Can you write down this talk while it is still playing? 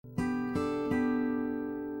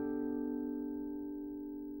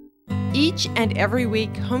Each and every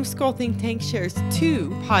week, Homeschool Think Tank shares 2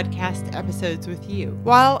 podcast episodes with you.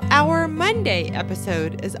 While our Monday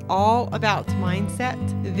episode is all about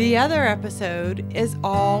mindset, the other episode is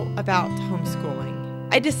all about homeschooling.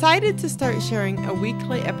 I decided to start sharing a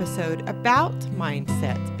weekly episode about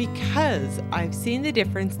mindset because I've seen the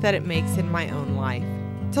difference that it makes in my own life.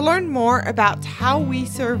 To learn more about how we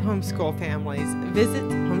serve homeschool families, visit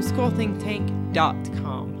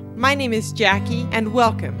homeschoolthinktank.com. My name is Jackie, and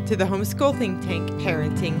welcome to the Homeschool Think Tank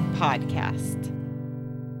Parenting Podcast.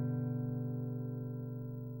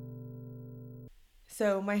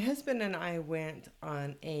 So my husband and I went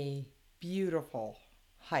on a beautiful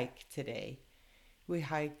hike today. We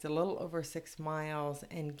hiked a little over 6 miles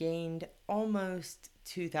and gained almost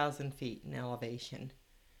 2,000 feet in elevation.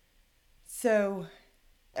 So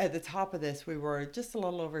at the top of this, we were just a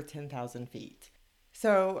little over 10,000 feet.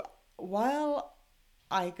 So while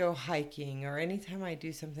I go hiking or anytime I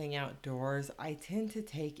do something outdoors, I tend to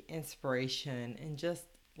take inspiration and just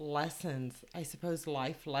lessons, I suppose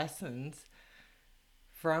life lessons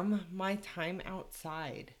from my time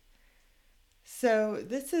outside. So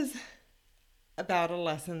this is about a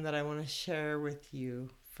lesson that I want to share with you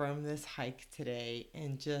from this hike today,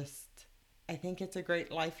 and just, I think it's a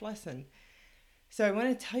great life lesson. So I want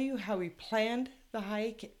to tell you how we planned the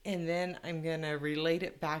hike, and then I'm going to relate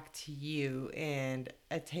it back to you and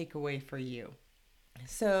a takeaway for you.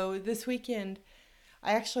 So this weekend,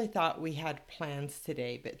 I actually thought we had plans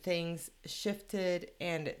today, but things shifted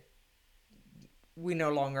and we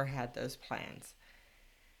no longer had those plans.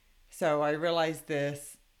 So I realized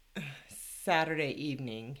this Saturday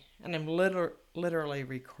evening, and I'm literally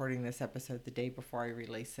recording this episode the day before I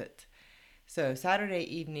release it. So Saturday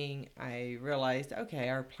evening, I realized, okay,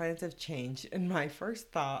 our plans have changed. And my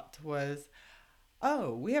first thought was,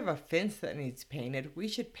 oh, we have a fence that needs painted. We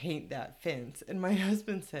should paint that fence. And my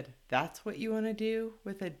husband said, that's what you want to do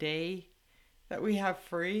with a day that we have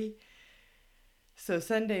free? So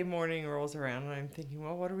Sunday morning rolls around and I'm thinking,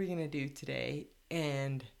 well, what are we going to do today?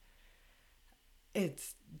 And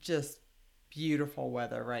it's just beautiful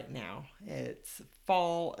weather right now. It's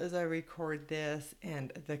fall as I record this,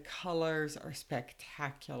 and the colors are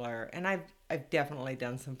spectacular. And I've definitely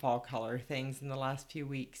done some fall color things in the last few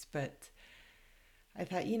weeks, but I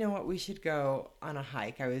thought, you know what, we should go on a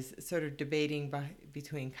hike. I was sort of debating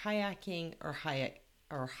between kayaking or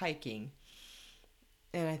hiking.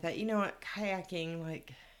 And I thought, you know what, kayaking,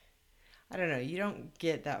 like, I don't know, you don't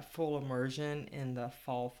get that full immersion in the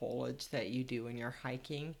fall foliage that you do when you're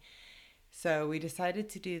hiking. So we decided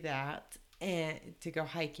to do that and to go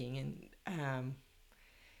hiking. And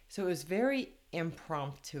so it was very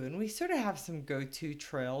impromptu. And we sort of have some go-to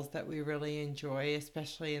trails that we really enjoy,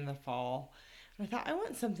 especially in the fall. And I thought, I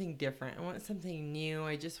want something different. I want something new.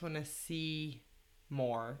 I just want to see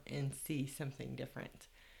more and see something different.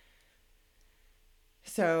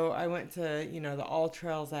 So I went to, the All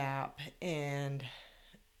Trails app and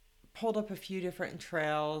pulled up a few different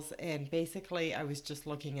trails, and basically I was just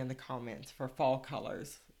looking in the comments for fall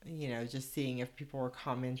colors, just seeing if people were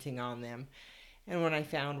commenting on them. And when I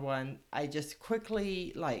found one, I just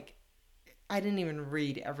quickly, I didn't even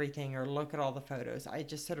read everything or look at all the photos. I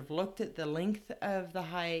just sort of looked at the length of the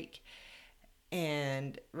hike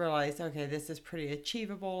and realized, okay, this is pretty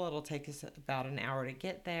achievable. It'll take us about an hour to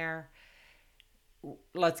get there.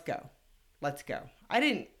 Let's go. I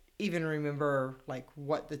didn't even remember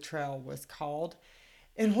what the trail was called.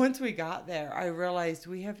 And once we got there, I realized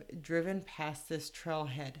we have driven past this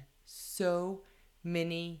trailhead so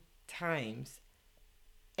many times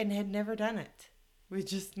and had never done it. We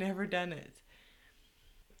just never done it.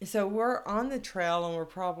 So we're on the trail and we're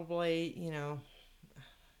probably,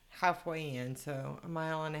 halfway in. So 1.5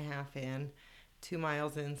 miles in, 2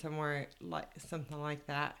 miles in, something like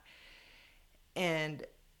that. And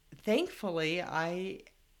thankfully, I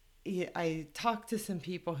talked to some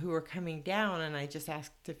people who were coming down, and I just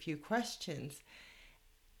asked a few questions.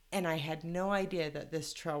 And I had no idea that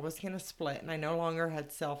this trail was going to split, and I no longer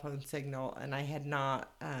had cell phone signal, and I had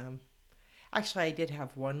not, actually I did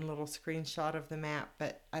have one little screenshot of the map,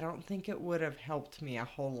 but I don't think it would have helped me a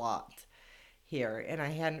whole lot here, and I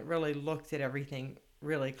hadn't really looked at everything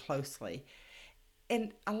really closely.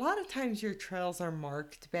 And a lot of times your trails are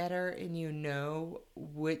marked better and you know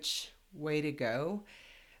which way to go.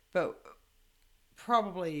 But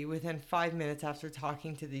probably within 5 minutes after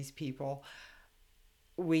talking to these people,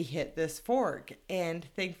 we hit this fork. And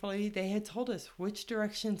thankfully, they had told us which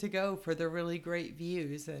direction to go for the really great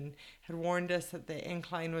views and had warned us that the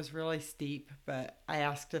incline was really steep. But I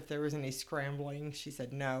asked if there was any scrambling. She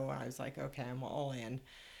said no. I was like, okay, I'm all in.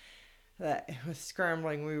 That with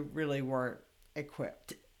scrambling, we really weren't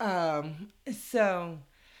equipped. So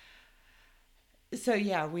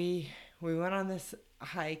yeah, we went on this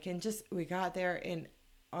hike and just we got there, and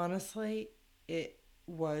honestly, it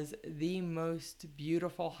was the most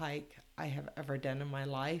beautiful hike I have ever done in my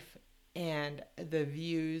life, and the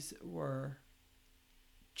views were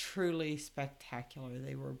truly spectacular.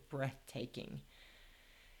 They were breathtaking.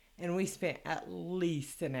 And we spent at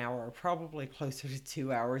least an hour, probably closer to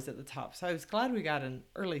 2 hours at the top. So I was glad we got an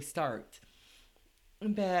early start.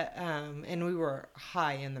 But and we were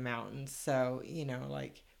high in the mountains, so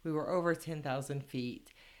like we were over 10,000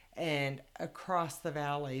 feet, and across the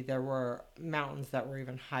valley there were mountains that were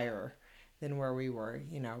even higher than where we were.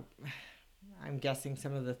 I'm guessing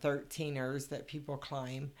some of the 13ers that people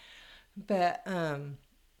climb, but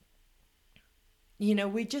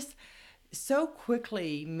we just so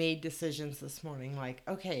quickly made decisions this morning. Like,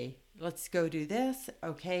 okay, let's go do this.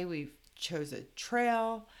 Okay, we chose a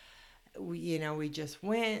trail. We just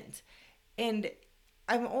went, and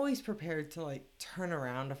I'm always prepared to like turn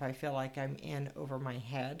around if I feel like I'm in over my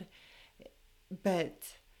head. But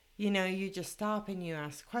you just stop and you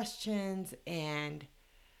ask questions and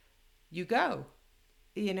you go.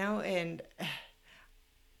 And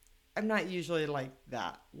I'm not usually like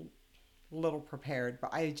that little prepared,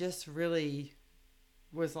 but I just really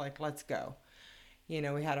was like, let's go. We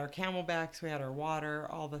had our camelbacks, we had our water,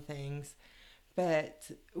 all the things. But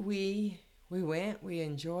we went, we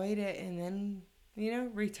enjoyed it, and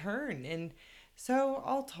then returned. And so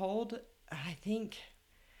all told, I think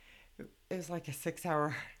it was like a 6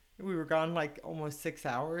 hour. We were gone like almost 6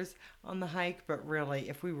 hours on the hike, but really,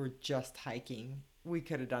 if we were just hiking, we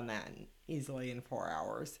could have done that easily in 4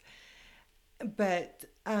 hours. But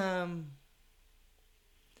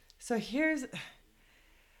so here's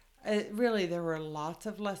really, there were lots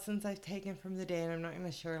of lessons I've taken from the day, and I'm not going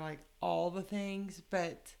to share like all the things,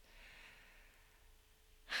 but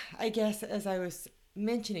I guess as I was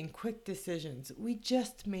mentioning quick decisions, we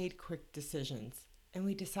just made quick decisions and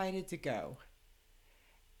we decided to go.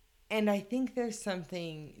 And I think there's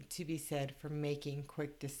something to be said for making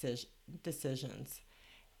quick decisions.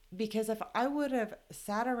 Because if I would have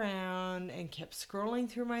sat around and kept scrolling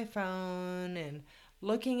through my phone and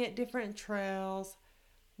looking at different trails,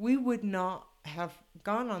 we would not have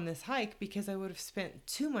gone on this hike because I would have spent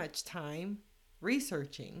too much time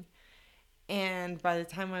researching. And by the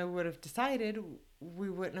time I would have decided,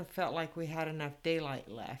 we wouldn't have felt like we had enough daylight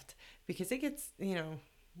left, because it gets,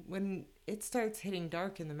 when it starts hitting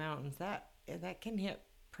dark in the mountains, that can hit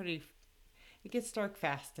pretty, it gets dark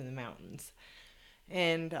fast in the mountains.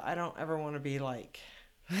 And I don't ever want to be like,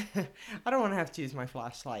 I don't want to have to use my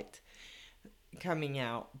flashlight coming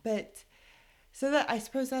out. But so that, I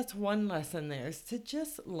suppose that's one lesson there, is to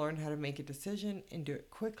just learn how to make a decision and do it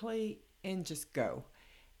quickly and just go.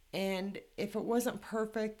 And if it wasn't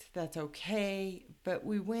perfect, that's okay. But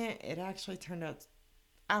we went, it actually turned out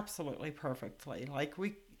absolutely perfectly. Like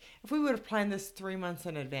if we would have planned this 3 months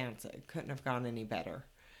in advance, it couldn't have gone any better.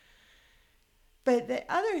 But the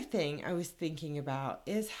other thing I was thinking about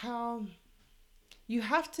is how you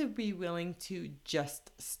have to be willing to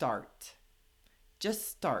just start. Just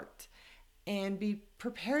start. And be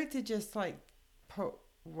prepared to just like put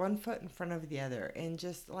one foot in front of the other and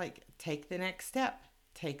just like take the next step.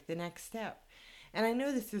 Take the next step. And I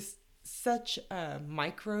know this is such a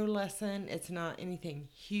micro lesson. It's not anything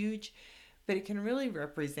huge, but it can really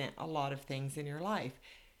represent a lot of things in your life.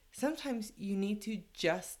 Sometimes you need to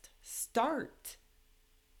just start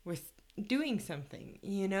with doing something.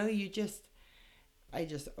 I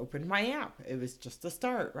just opened my app. It was just a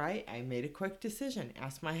start, right? I made a quick decision,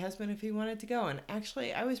 asked my husband if he wanted to go. And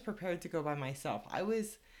actually, I was prepared to go by myself.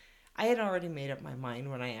 I had already made up my mind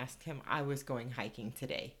when I asked him I was going hiking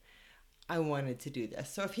today. I wanted to do this.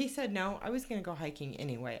 So if he said no, I was going to go hiking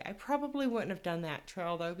anyway. I probably wouldn't have done that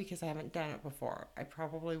trail though, because I haven't done it before. I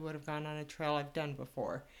probably would have gone on a trail I've done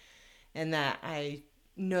before, and that I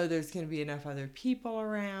know there's going to be enough other people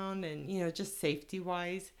around, and just safety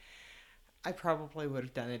wise, I probably would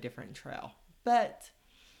have done a different trail. But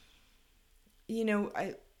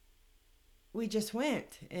I we just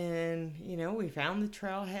went, and we found the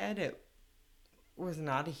trailhead. It was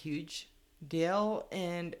not a huge deal,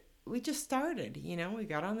 and we just started. We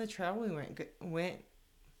got on the trail. We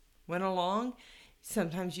went along.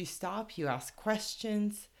 Sometimes you stop, you ask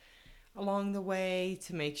questions along the way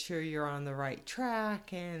to make sure you're on the right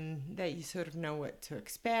track and that you sort of know what to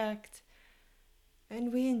expect.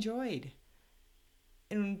 And we enjoyed.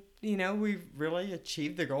 And we've really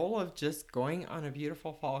achieved the goal of just going on a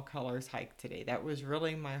beautiful fall colors hike today. That was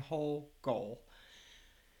really my whole goal.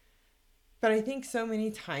 But I think so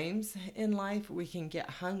many times in life we can get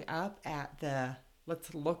hung up at the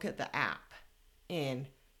let's look at the app and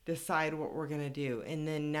decide what we're going to do, and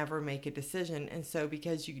then never make a decision. And so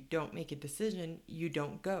because you don't make a decision, you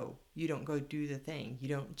don't go do the thing. You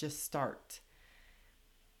don't just start.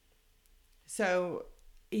 So,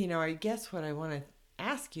 I guess what I want to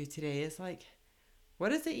ask you today is like,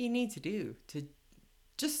 what is it you need to do to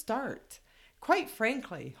just start? Quite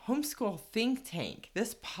frankly, Homeschool Think Tank,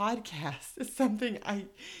 this podcast is something I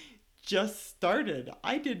just started.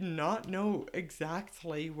 I did not know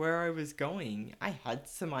exactly where I was going. I had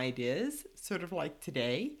some ideas, sort of like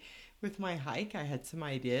today with my hike, I had some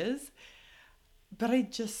ideas, but I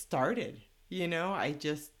just started. I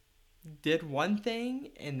just did one thing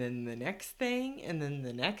and then the next thing and then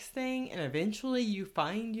the next thing, and eventually you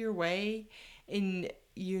find your way and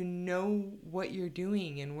you know what you're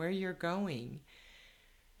doing and where you're going.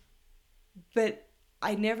 But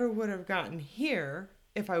I never would have gotten here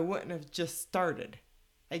if I wouldn't have just started.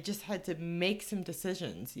 I just had to make some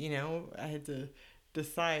decisions, I had to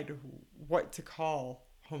decide what to call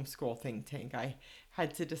Homeschool Think Tank. I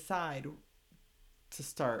had to decide to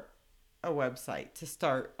start a website, to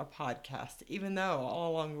start a podcast, even though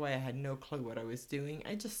all along the way I had no clue what I was doing.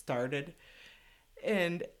 I just started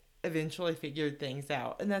and eventually figured things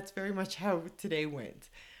out. And that's very much how today went.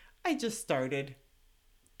 I just started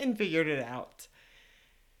and figured it out.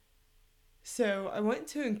 So I want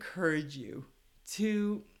to encourage you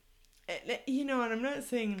to, and I'm not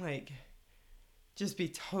saying like just be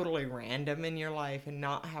totally random in your life and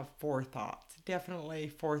not have forethought. Definitely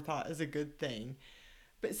forethought is a good thing.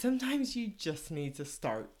 But sometimes you just need to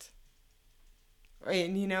start.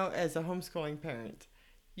 And as a homeschooling parent,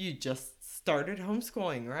 you just started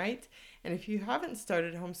homeschooling, right? And if you haven't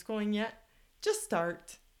started homeschooling yet, just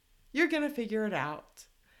start. You're going to figure it out.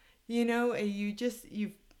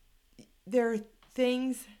 There are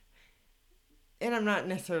things, and I'm not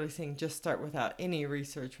necessarily saying just start without any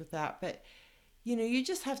research with that, but you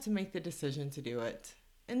just have to make the decision to do it.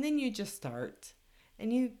 And then you just start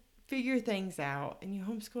and you figure things out and you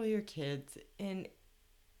homeschool your kids and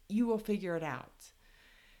you will figure it out.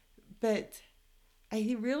 But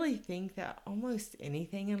I really think that almost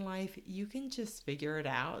anything in life, you can just figure it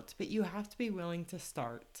out, but you have to be willing to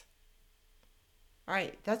start. All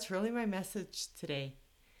right, that's really my message today.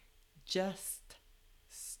 Just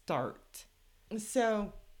start.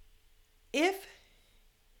 So if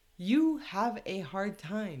you have a hard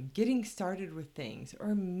time getting started with things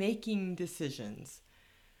or making decisions,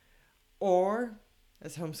 or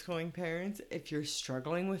as homeschooling parents, if you're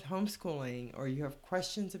struggling with homeschooling or you have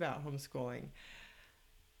questions about homeschooling,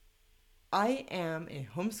 I am a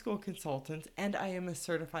homeschool consultant and I am a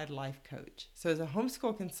certified life coach. So as a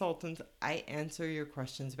homeschool consultant, I answer your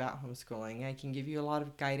questions about homeschooling. I can give you a lot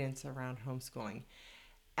of guidance around homeschooling.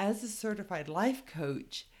 As a certified life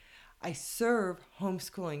coach, I serve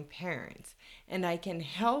homeschooling parents and I can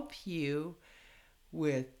help you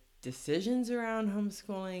with decisions around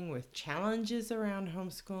homeschooling, with challenges around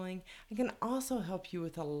homeschooling. I can also help you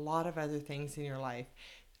with a lot of other things in your life.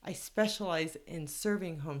 I specialize in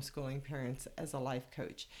serving homeschooling parents as a life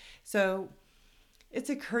coach. So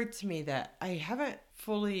it's occurred to me that I haven't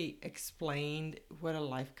fully explained what a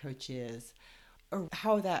life coach is or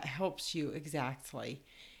how that helps you exactly.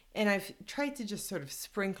 And I've tried to just sort of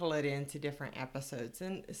sprinkle it into different episodes.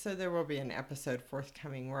 And so there will be an episode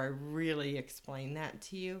forthcoming where I really explain that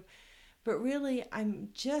to you. But really, I'm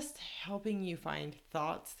just helping you find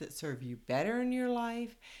thoughts that serve you better in your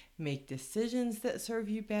life, make decisions that serve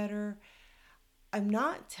you better. I'm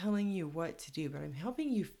not telling you what to do, but I'm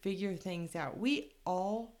helping you figure things out. We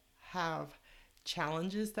all have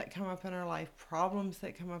challenges that come up in our life, problems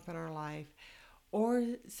that come up in our life, or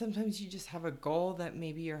sometimes you just have a goal that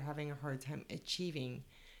maybe you're having a hard time achieving.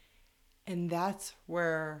 And that's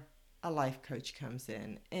where a life coach comes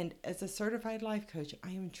in. And as a certified life coach, I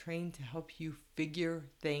am trained to help you figure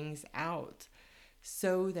things out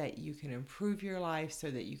so that you can improve your life,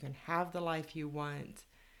 so that you can have the life you want,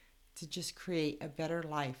 to just create a better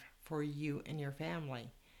life for you and your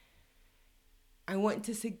family. I want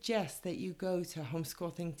to suggest that you go to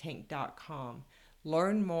homeschoolthinktank.com,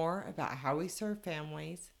 learn more about how we serve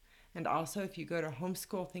families, and also if you go to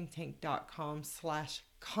homeschoolthinktank.com/consult,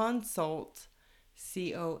 CONSULT,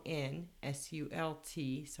 so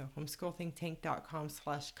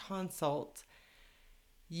homeschoolthinktank.com/consult,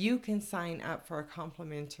 you can sign up for a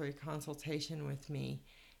complimentary consultation with me,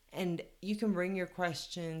 and you can bring your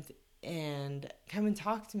questions and come and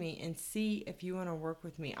talk to me and see if you want to work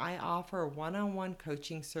with me. I offer one-on-one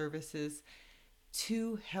coaching services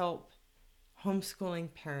to help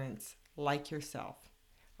homeschooling parents like yourself.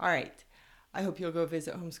 All right, I hope you'll go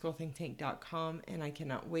visit homeschoolthinktank.com, and I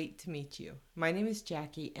cannot wait to meet you. My name is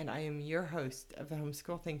Jackie, and I am your host of the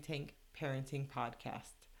Homeschool Think Tank Parenting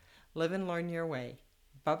Podcast. Live and learn your way.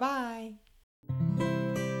 Bye-bye.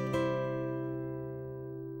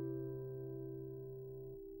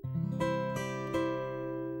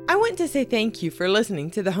 I want to say thank you for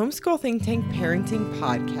listening to the Homeschool Think Tank Parenting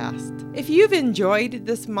Podcast. If you've enjoyed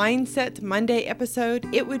this Mindset Monday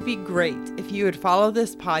episode, it would be great if you would follow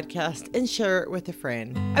this podcast and share it with a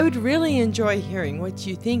friend. I would really enjoy hearing what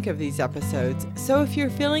you think of these episodes, so if you're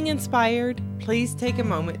feeling inspired, please take a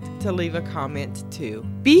moment to leave a comment too.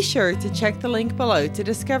 Be sure to check the link below to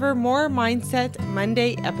discover more Mindset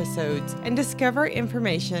Monday episodes and discover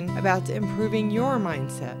information about improving your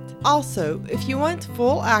mindset. Also, if you want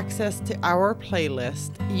full access to our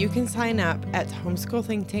playlist, you can sign up at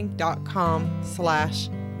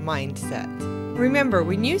homeschoolthinktank.com/mindset. Remember,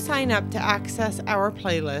 when you sign up to access our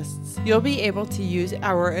playlists, you'll be able to use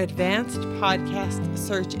our advanced podcast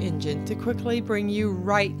search engine to quickly bring you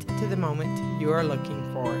right to the moment you are looking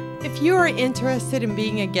for. If you are interested in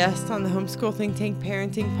being a guest on the Homeschool Think Tank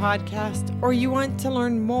Parenting Podcast, or you want to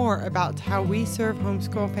learn more about how we serve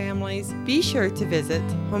homeschool families, be sure to visit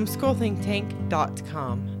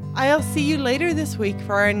homeschoolthinktank.com. I'll see you later this week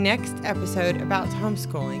for our next episode about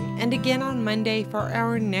homeschooling, and again on Monday for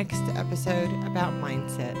our next episode about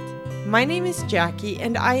mindset. My name is Jackie,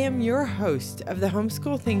 and I am your host of the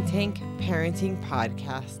Homeschool Think Tank Parenting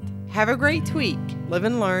Podcast. Have a great week. Live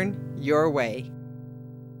and learn your way.